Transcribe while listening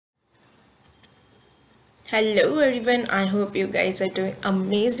Hello everyone, I hope you guys are doing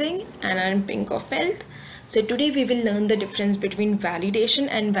amazing and I'm Pink of Health. So today we will learn the difference between validation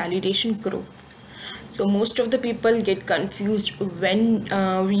and validation group. So most of the people get confused when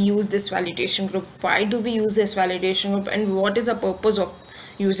we use this validation group. Why do we use this validation group and what is the purpose of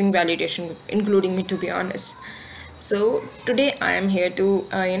using validation group, including me to be honest. So today I am here to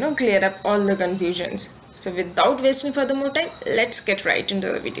clear up all the confusions. So without wasting further more time, let's get right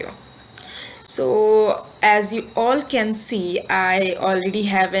into the video. So as you all can see, I already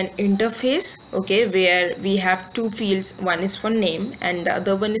have an interface, okay, where we have two fields. One is for name and the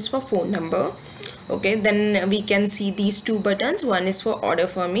other one is for phone number. Okay, then we can see these two buttons. One is for order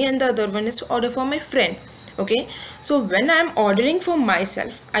for me and the other one is order for my friend. Okay, so when I'm ordering for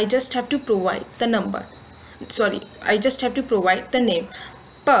myself, I just have to provide the number. Sorry, I just have to provide the name.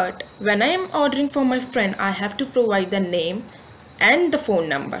 But when I am ordering for my friend, I have to provide the name and the phone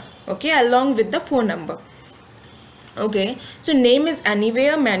number, okay, along with the phone number. Okay, so name is anyway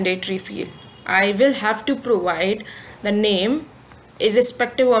a mandatory field. I will have to provide the name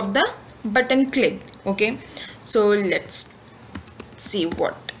irrespective of the button clicked. Okay, so let's see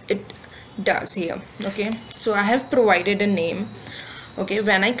what it does here. Okay, so I have provided a name. Okay,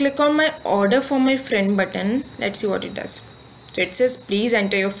 when I click on my order for my friend button, let's see what it does. So it says please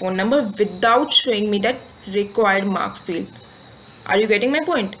enter your phone number without showing me that required mark field. Are you getting my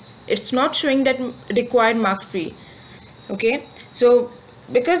point? It's not showing that required mark field. Okay, so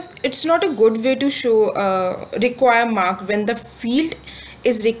because it's not a good way to show require mark when the field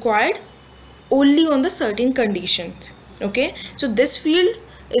is required only on the certain conditions. Okay, so this field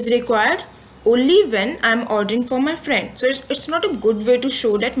is required only when I'm ordering for my friend, so it's not a good way to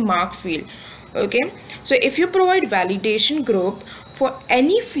show that mark field. Okay, so if you provide validation group for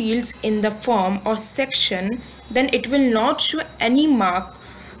any fields in the form or section, then it will not show any mark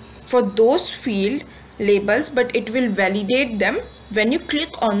for those field labels, but it will validate them when you click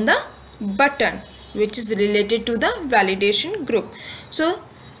on the button which is related to the validation group. So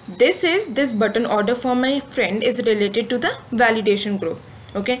this button order for my friend is related to the validation group.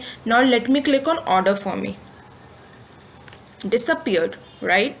 Okay, now let me click on order for me. Disappeared,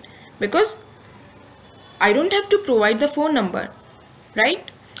 right? Because I don't have to provide the phone number,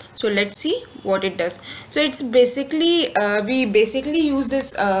 right? So let's see what it does. So it's basically we basically use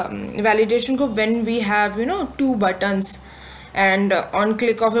this validation group when we have two buttons, and on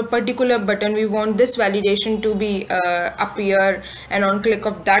click of a particular button we want this validation to be appear, and on click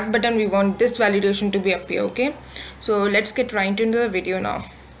of that button we want this validation to be appear. Okay, so let's get right into the video now.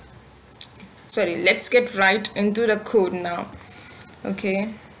 Sorry, let's get right into the code now.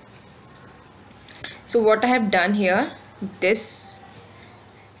 Okay, so what I have done here, this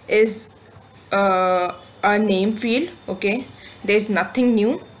is a name field. Okay, there's nothing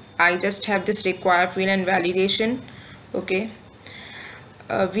new. I just have this require field and validation. Okay,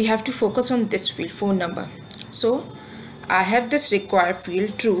 we have to focus on this field, phone number. So I have this require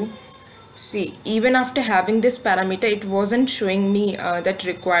field true. See, even after having this parameter, it wasn't showing me that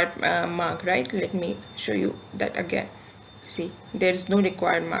required mark, right? Let me show you that again. See, there's no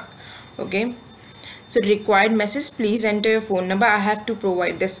required mark. Okay, so required message, please enter your phone number. I have to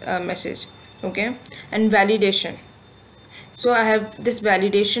provide this message. Okay, and validation. So I have this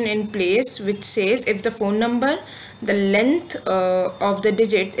validation in place which says if the phone number, the length of the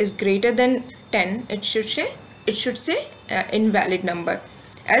digits is greater than 10, it should say invalid number,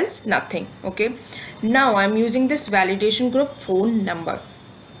 else nothing. Okay, now I'm using this validation group phone number.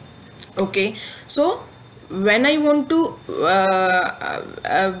 Okay, so when I want to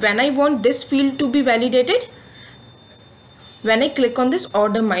when I want this field to be validated, when I click on this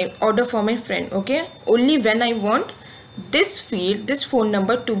order for my friend, okay, only when I want this field, this phone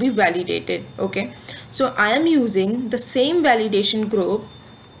number to be validated. Okay, so I am using the same validation group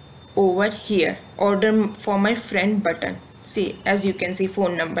over here, order for my friend button. See, as you can see,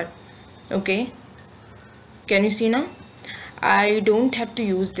 phone number. Okay, can you see now? I don't have to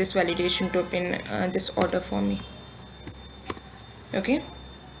use this validation group in this order for me. Okay,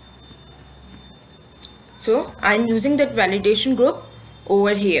 so I'm using that validation group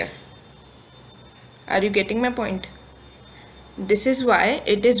over here. Are you getting my point? This is why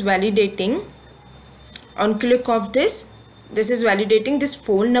it is validating on click of this. This is validating this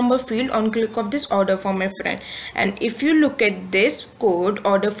phone number field on click of this order for my friend. And if you look at this code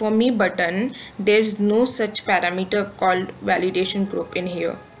order for me button, there's no such parameter called validation group in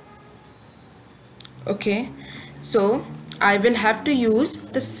here. Okay, so I will have to use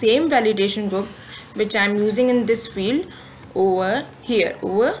the same validation group which I'm using in this field over here,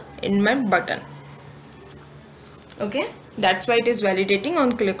 over in my button. Okay, that's why it is validating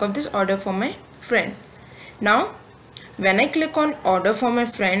on click of this order for my friend. Now when I click on order for my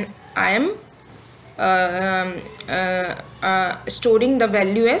friend, I am storing the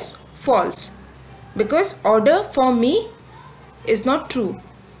value as false, because order for me is not true,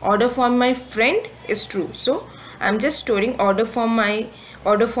 order for my friend is true. So I'm just storing order for me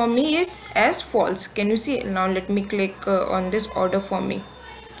is as false. Can you see? Now let me click on this order for me.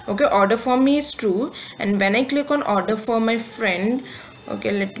 Okay, order for me is true, and when I click on order for my friend,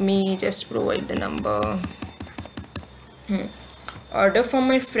 okay, let me just provide the number. Order for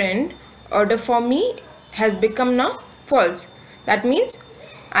my friend, order for me has become now false. That means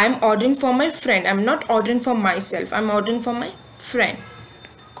I'm ordering for my friend, I'm not ordering for myself, I'm ordering for my friend.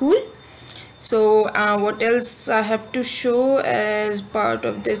 Cool. So what else I have to show as part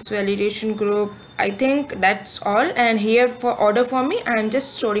of this validation group? I think that's all. And here for order for me, I am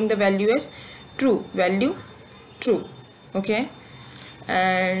just storing the value as true, value true. Okay,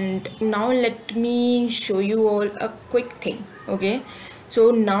 and now let me show you all a quick thing. Okay, so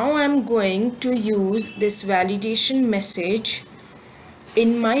now I'm going to use this validation message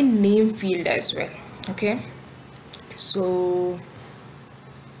in my name field as well. Okay, so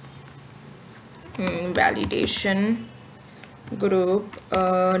validation group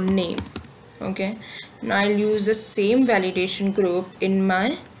name. Okay, now I'll use the same validation group in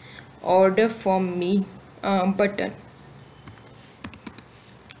my order for me button.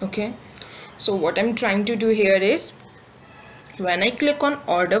 Okay, so what I'm trying to do here is, when I click on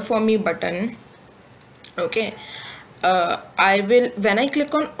order for me button, okay, when I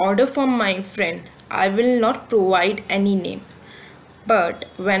click on order for my friend, I will not provide any name. But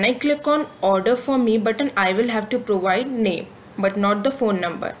when I click on order for me button, I will have to provide name but not the phone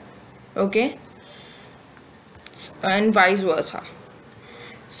number. Okay, and vice versa.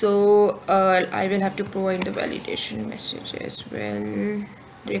 So I will have to provide the validation message as well.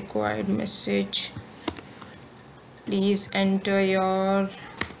 Required message, please enter your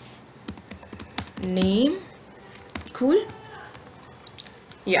name. Cool.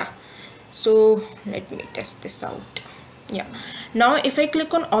 Yeah, so let me test this out. Yeah, now if I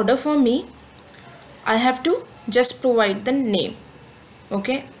click on order for me, I have to just provide the name.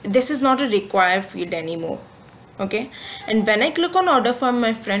 Okay, this is not a required field anymore. Okay, and when I click on order for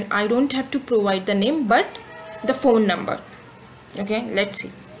my friend, I don't have to provide the name but the phone number. Okay, let's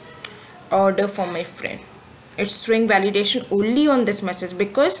see. Order for my friend, it's showing validation only on this message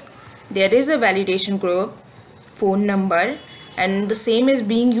because there is a validation group phone number and the same is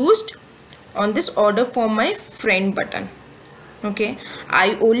being used on this order for my friend button. Okay,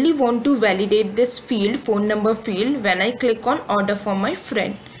 I only want to validate this field, phone number field, when I click on order for my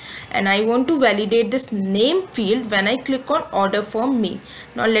friend, and I want to validate this name field when I click on order for me.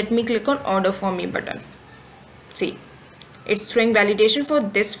 Now let me click on order for me button. See, it's showing validation for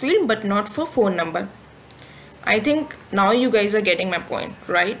this field but not for phone number. I think now you guys are getting my point,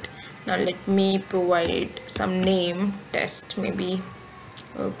 right? Now let me provide some name test maybe.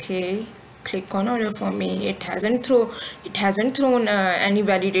 Okay, click on order for me. It hasn't thrown any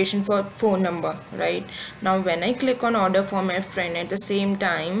validation for phone number, right? Now when I click on order for my friend, at the same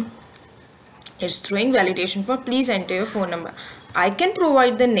time it's throwing validation for please enter your phone number. I can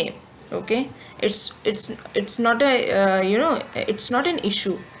provide the name. Okay, it's not a it's not an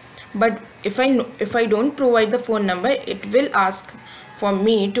issue, but if I don't provide the phone number, it will ask for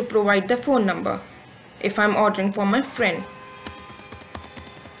me to provide the phone number if I'm ordering for my friend.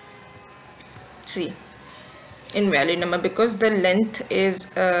 See, invalid number because the length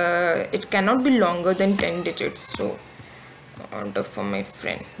is it cannot be longer than 10 digits. So order for my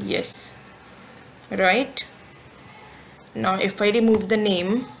friend, yes, right. Now if I remove the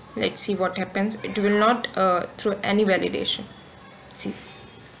name, let's see what happens. It will not throw any validation. See,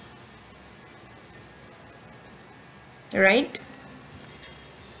 right?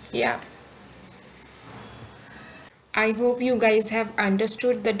 Yeah, I hope you guys have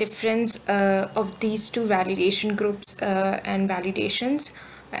understood the difference of these two validation groups and validations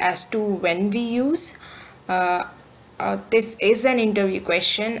as to when we use. This is an interview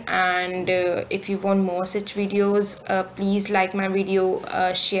question, and if you want more such videos, please like my video,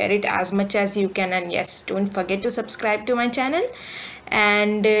 share it as much as you can, and yes, don't forget to subscribe to my channel.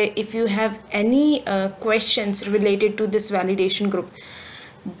 And if you have any questions related to this validation group,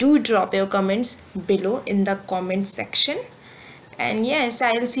 do drop your comments below in the comment section. And yes,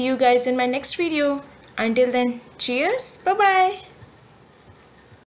 I'll see you guys in my next video. Until then, cheers, bye bye.